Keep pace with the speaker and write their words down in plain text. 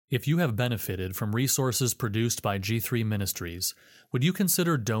If you have benefited from resources produced by G3 Ministries, would you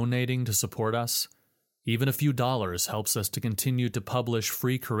consider donating to support us? Even a few dollars helps us to continue to publish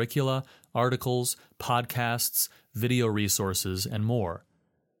free curricula, articles, podcasts, video resources, and more.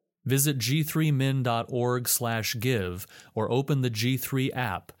 Visit g3min.org/give or open the G3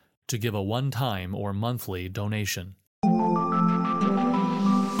 app to give a one-time or monthly donation.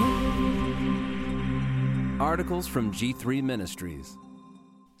 Articles from G3 Ministries.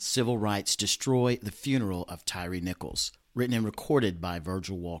 Civil Rights Destroy the Funeral of Tyre Nichols, written and recorded by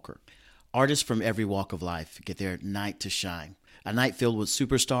Virgil Walker. Artists from every walk of life get their night to shine, a night filled with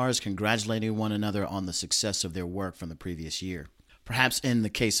superstars congratulating one another on the success of their work from the previous year. Perhaps in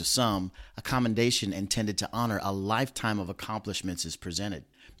the case of some, a commendation intended to honor a lifetime of accomplishments is presented.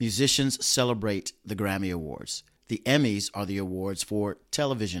 Musicians celebrate the Grammy Awards. The Emmys are the awards for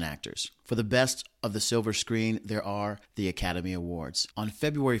television actors. For the best of the silver screen, there are the Academy Awards. On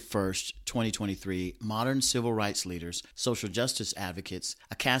February 1st, 2023, modern civil rights leaders, social justice advocates,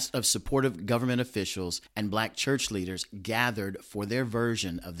 a cast of supportive government officials, and black church leaders gathered for their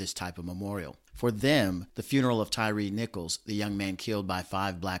version of this type of memorial. For them, the funeral of Tyre Nichols, the young man killed by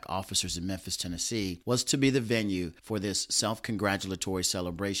 5 black officers in Memphis, Tennessee, was to be the venue for this self-congratulatory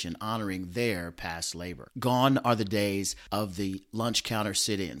celebration honoring their past labor. Gone are the days of the lunch counter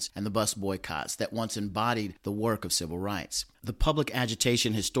sit-ins and the bus boycotts that once embodied the work of civil rights. The public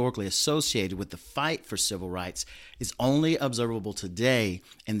agitation historically associated with the fight for civil rights is only observable today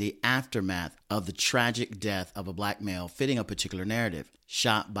in the aftermath of the tragic death of a black male fitting a particular narrative,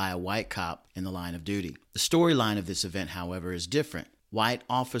 shot by a white cop in the line of duty. The storyline of this event, however, is different. White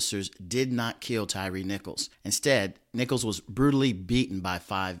officers did not kill Tyre Nichols. Instead, Nichols was brutally beaten by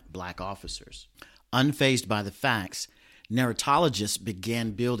 5 black officers. Unfazed by the facts, narratologists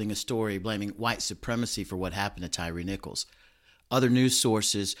began building a story blaming white supremacy for what happened to Tyre Nichols. Other news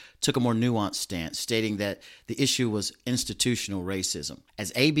sources took a more nuanced stance, stating that the issue was institutional racism.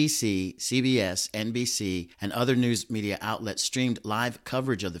 As ABC, CBS, NBC, and other news media outlets streamed live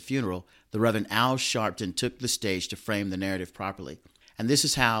coverage of the funeral, the Reverend Al Sharpton took the stage to frame the narrative properly. And this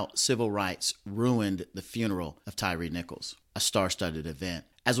is how civil rights ruined the funeral of Tyre Nichols, a star-studded event.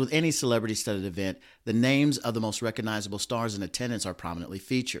 As with any celebrity-studded event, the names of the most recognizable stars in attendance are prominently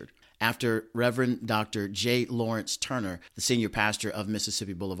featured. After Reverend Dr. J. Lawrence Turner, the senior pastor of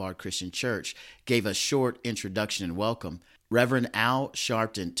Mississippi Boulevard Christian Church, gave a short introduction and welcome, Reverend Al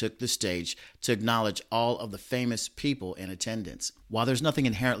Sharpton took the stage to acknowledge all of the famous people in attendance. While there's nothing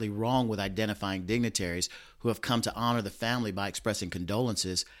inherently wrong with identifying dignitaries who have come to honor the family by expressing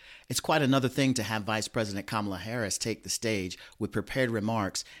condolences, it's quite another thing to have Vice President Kamala Harris take the stage with prepared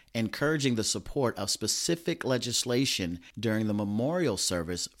remarks encouraging the support of specific legislation during the memorial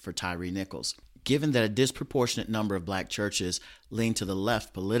service for Tyre Nichols. Given that a disproportionate number of black churches lean to the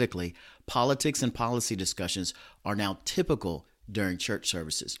left politically, politics and policy discussions are now typical during church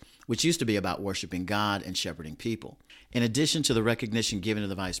services, which used to be about worshiping God and shepherding people. In addition to the recognition given to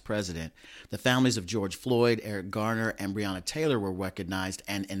the vice president, the families of George Floyd, Eric Garner, and Breonna Taylor were recognized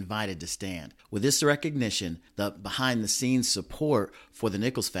and invited to stand. With this recognition, the behind-the-scenes support for the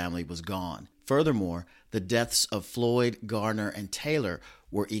Nichols family was gone. Furthermore, the deaths of Floyd, Garner, and Taylor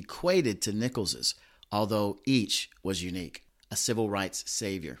were equated to Nichols's, although each was unique, a civil rights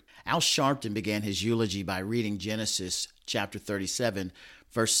savior. Al Sharpton began his eulogy by reading Genesis chapter 37,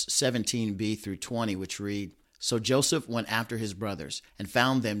 verse 17b through 20, which read, "So Joseph went after his brothers and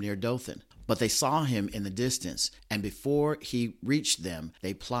found them near Dothan. But they saw him in the distance, and before he reached them,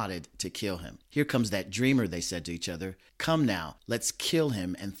 they plotted to kill him. 'Here comes that dreamer,' they said to each other. 'Come now, let's kill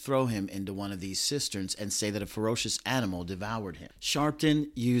him and throw him into one of these cisterns and say that a ferocious animal devoured him.'" Sharpton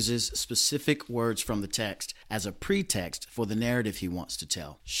uses specific words from the text as a pretext for the narrative he wants to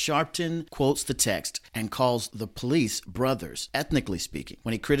tell. Sharpton quotes the text and calls the police brothers, ethnically speaking,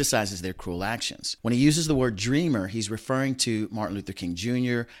 when he criticizes their cruel actions. When he uses the word dreamer, he's referring to Martin Luther King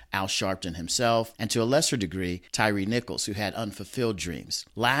Jr., Al Sharpton himself, and to a lesser degree, Tyre Nichols, who had unfulfilled dreams.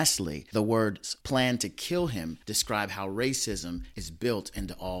 Lastly, the words "plan to kill him" describe how racism is built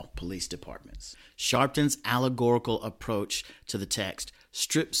into all police departments. Sharpton's allegorical approach to the text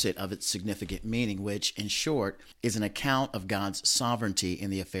strips it of its significant meaning, which, in short, is an account of God's sovereignty in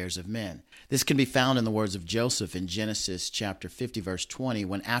the affairs of men. This can be found in the words of Joseph in Genesis chapter 50, verse 20,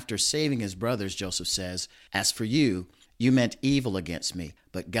 when after saving his brothers, Joseph says, "As for you, you meant evil against me,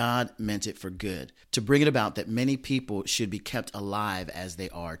 but God meant it for good, to bring it about that many people should be kept alive as they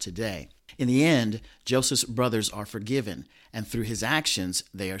are today." In the end, Joseph's brothers are forgiven, and through his actions,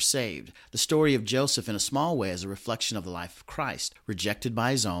 they are saved. The story of Joseph, in a small way, is a reflection of the life of Christ. Rejected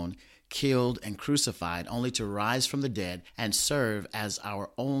by his own, killed, and crucified, only to rise from the dead and serve as our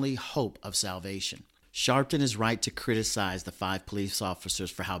only hope of salvation. Sharpton is right to criticize the 5 police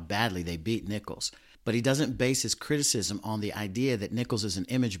officers for how badly they beat Nichols, but he doesn't base his criticism on the idea that Nichols is an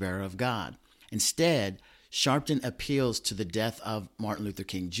image bearer of God. Instead, Sharpton appeals to the death of Martin Luther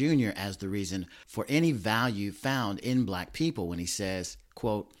King Jr. as the reason for any value found in black people when he says,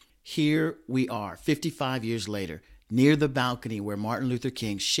 quote, "Here we are, 55 years later, near the balcony where Martin Luther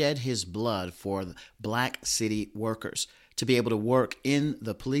King shed his blood for the black city workers to be able to work in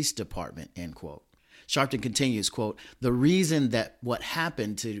the police department," end quote. Sharpton continues, quote, "The reason that what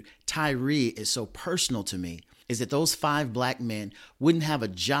happened to Tyre is so personal to me is that those 5 black men wouldn't have a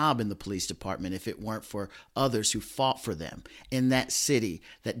job in the police department if it weren't for others who fought for them in that city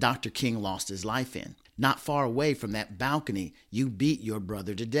that Dr. King lost his life in. Not far away from that balcony, you beat your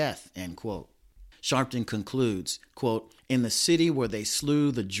brother to death," end quote. Sharpton concludes, quote, "In the city where they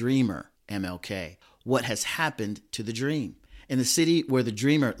slew the dreamer, MLK, what has happened to the dream? In the city where the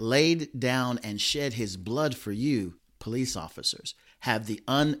dreamer laid down and shed his blood for you, police officers, have the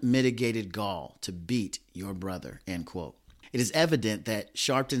unmitigated gall to beat your brother," end quote. It is evident that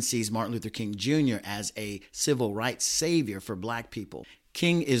Sharpton sees Martin Luther King Jr. as a civil rights savior for black people.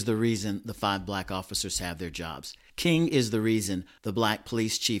 King is the reason the 5 black officers have their jobs. King is the reason the black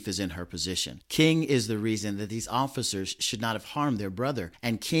police chief is in her position. King is the reason that these officers should not have harmed their brother.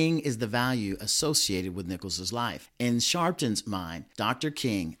 And King is the value associated with Nichols' life. In Sharpton's mind, Dr.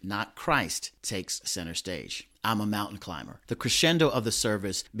 King, not Christ, takes center stage. "I'm a mountain climber." The crescendo of the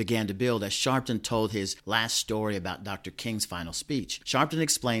service began to build as Sharpton told his last story about Dr. King's final speech. Sharpton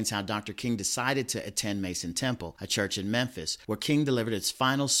explains how Dr. King decided to attend Mason Temple, a church in Memphis, where King delivered his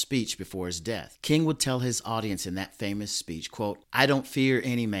final speech before his death. King would tell his audience in that famous speech, quote, "I don't fear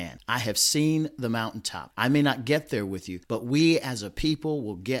any man. I have seen the mountaintop. I may not get there with you, but we as a people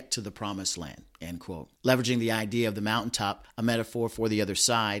will get to the promised land," end quote. Leveraging the idea of the mountaintop, a metaphor for the other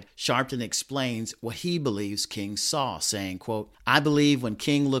side, Sharpton explains what he believes King saw, saying, quote, "I believe when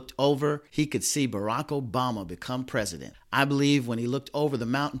King looked over, he could see Barack Obama become president. I believe when he looked over the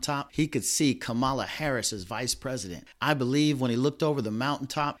mountaintop, he could see Kamala Harris as vice president. I believe when he looked over the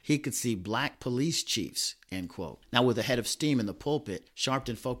mountaintop, he could see black police chiefs," end quote. Now, with a head of steam in the pulpit,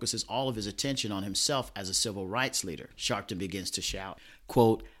 Sharpton focuses all of his attention on himself as a civil rights leader. Sharpton begins to shout,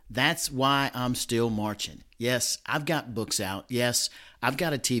 quote, "That's why I'm still marching. Yes, I've got books out. Yes, I've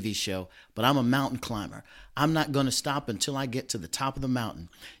got a TV show, but I'm a mountain climber. I'm not going to stop until I get to the top of the mountain.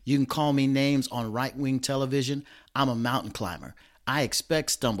 You can call me names on right-wing television. I'm a mountain climber. I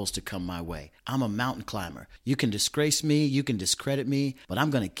expect stumbles to come my way. I'm a mountain climber. You can disgrace me, you can discredit me, but I'm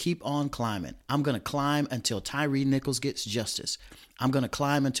going to keep on climbing. I'm going to climb until Tyre Nichols gets justice. I'm going to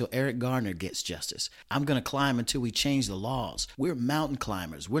climb until Eric Garner gets justice. I'm going to climb until we change the laws. We're mountain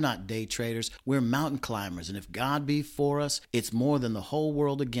climbers. We're not day traders. We're mountain climbers. And if God be for us, it's more than the whole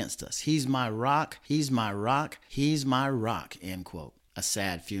world against us. He's my rock. He's my rock. He's my rock," end quote. A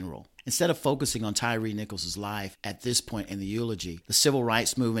sad funeral. Instead of focusing on Tyre Nichols' life at this point in the eulogy, the civil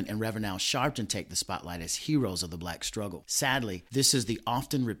rights movement and Reverend Al Sharpton take the spotlight as heroes of the black struggle. Sadly, this is the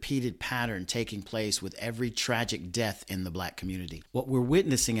often repeated pattern taking place with every tragic death in the black community. What we're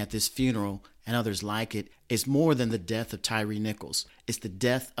witnessing at this funeral, and others like it, is more than the death of Tyre Nichols. It's the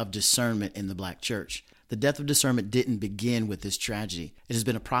death of discernment in the black church. The death of discernment didn't begin with this tragedy. It has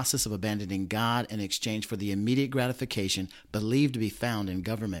been a process of abandoning God in exchange for the immediate gratification believed to be found in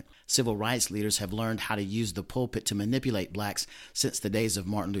government. Civil rights leaders have learned how to use the pulpit to manipulate blacks since the days of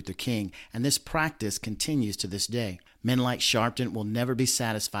Martin Luther King, and this practice continues to this day. Men like Sharpton will never be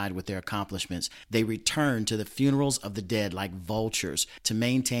satisfied with their accomplishments. They return to the funerals of the dead like vultures to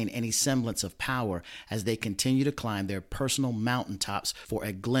maintain any semblance of power as they continue to climb their personal mountaintops for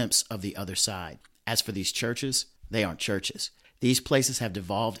a glimpse of the other side. As for these churches, they aren't churches. These places have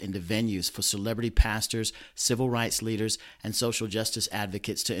devolved into venues for celebrity pastors, civil rights leaders, and social justice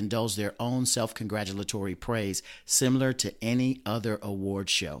advocates to indulge their own self-congratulatory praise, similar to any other award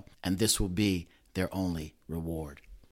show. And this will be their only reward.